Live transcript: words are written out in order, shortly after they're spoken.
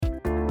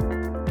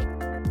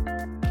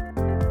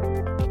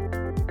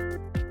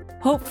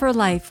Hope for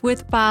Life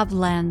with Bob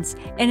Lenz,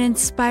 an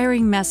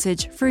inspiring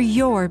message for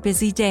your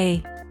busy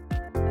day.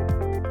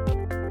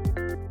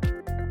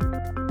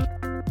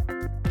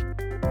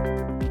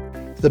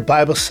 The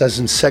Bible says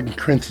in 2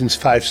 Corinthians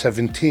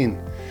 5:17,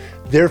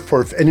 "Therefore,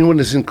 if anyone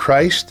is in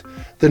Christ,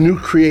 the new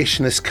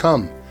creation has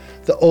come.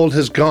 The old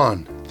has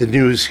gone, the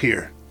new is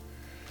here."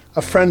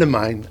 A friend of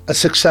mine, a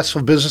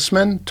successful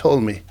businessman,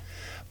 told me,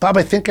 "Bob,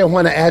 I think I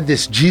want to add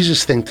this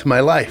Jesus thing to my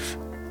life."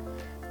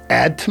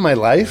 Add to my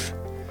life?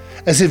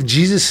 As if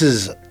Jesus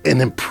is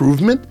an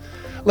improvement?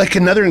 Like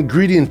another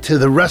ingredient to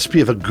the recipe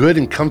of a good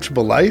and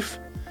comfortable life?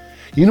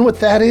 You know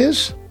what that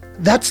is?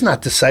 That's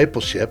not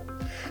discipleship.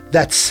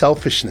 That's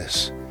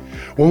selfishness.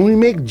 When we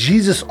make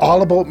Jesus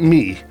all about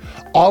me,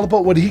 all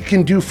about what he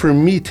can do for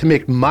me to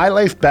make my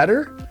life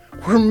better,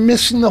 we're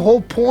missing the whole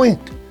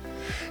point.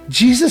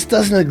 Jesus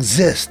doesn't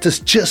exist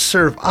to just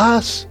serve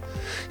us.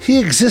 He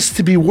exists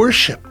to be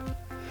worshiped.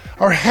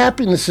 Our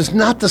happiness is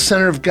not the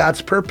center of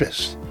God's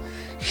purpose.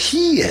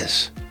 He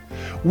is.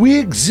 We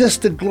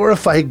exist to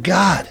glorify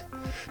God,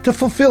 to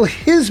fulfill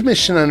his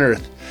mission on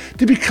earth,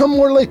 to become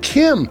more like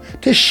him,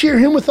 to share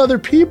him with other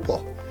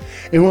people.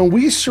 And when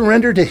we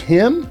surrender to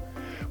him,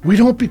 we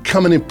don't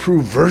become an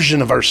improved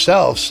version of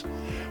ourselves.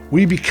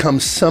 We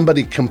become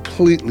somebody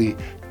completely,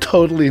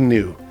 totally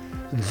new.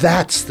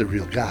 That's the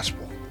real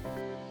gospel.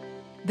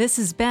 This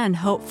has been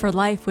Hope for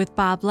Life with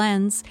Bob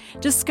Lenz.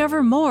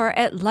 Discover more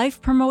at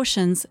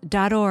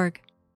lifepromotions.org.